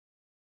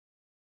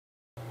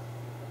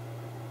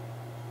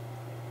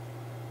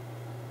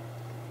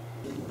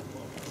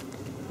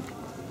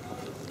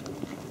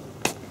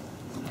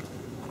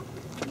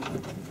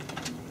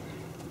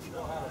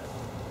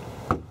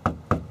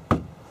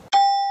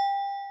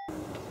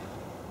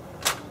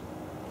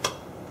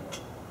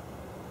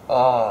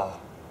Ah,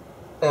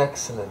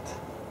 excellent.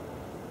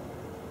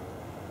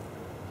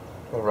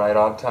 We're right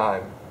on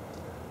time.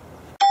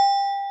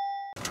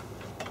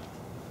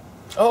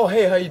 Oh,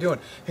 hey, how you doing?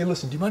 Hey,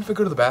 listen, do you mind if I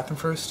go to the bathroom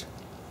first?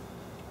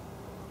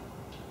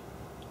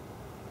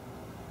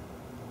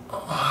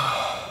 All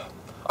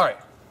right,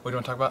 what do you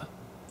want to talk about?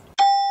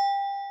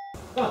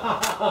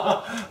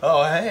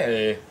 Oh,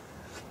 hey.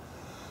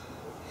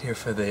 Here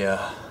for the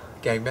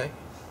gangbang?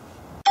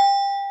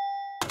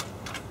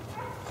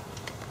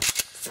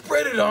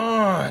 Spread it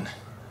on!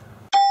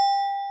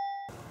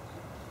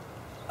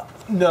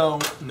 No.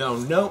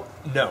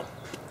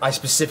 I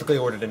specifically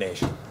ordered an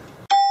Asian.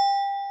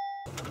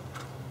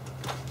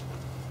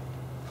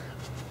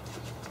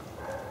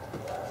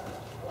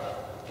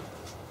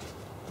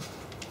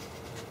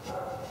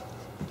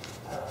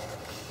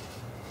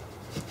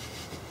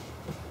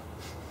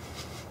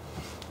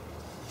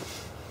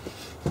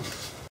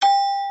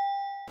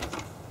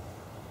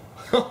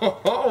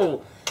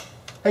 Oh!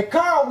 Hey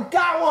Carl, we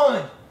got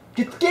one!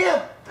 Get the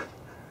gift!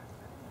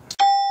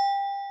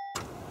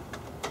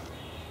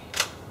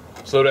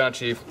 Slow down,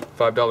 Chief.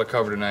 $5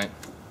 cover tonight.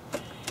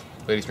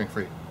 Ladies drink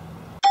free.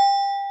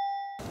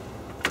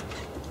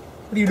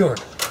 What are you doing?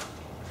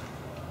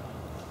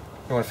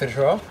 You want to finish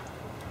her off?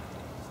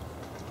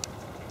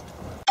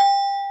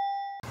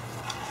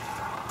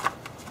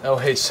 Oh,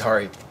 hey,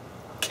 sorry.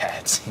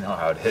 Cats, you know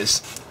how it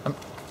is. I'm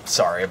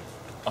sorry, I'm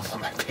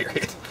on my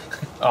period.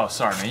 Oh,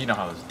 sorry, man. You know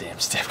how those damn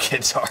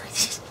stepkids are.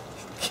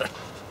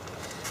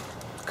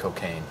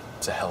 Cocaine.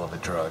 It's a hell of a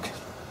drug.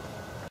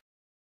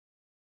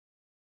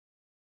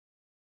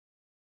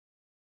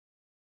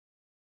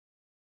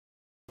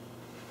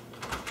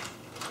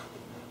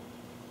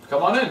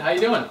 Come on in. How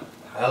you doing?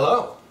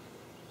 Hello.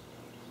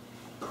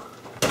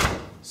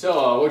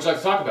 So, what would you like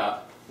to talk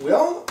about?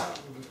 Well,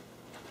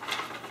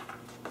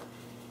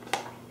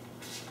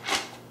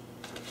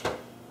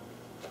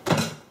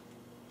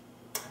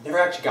 never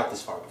actually got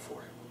this far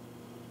before.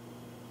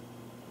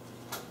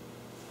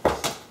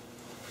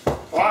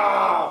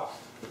 Wow!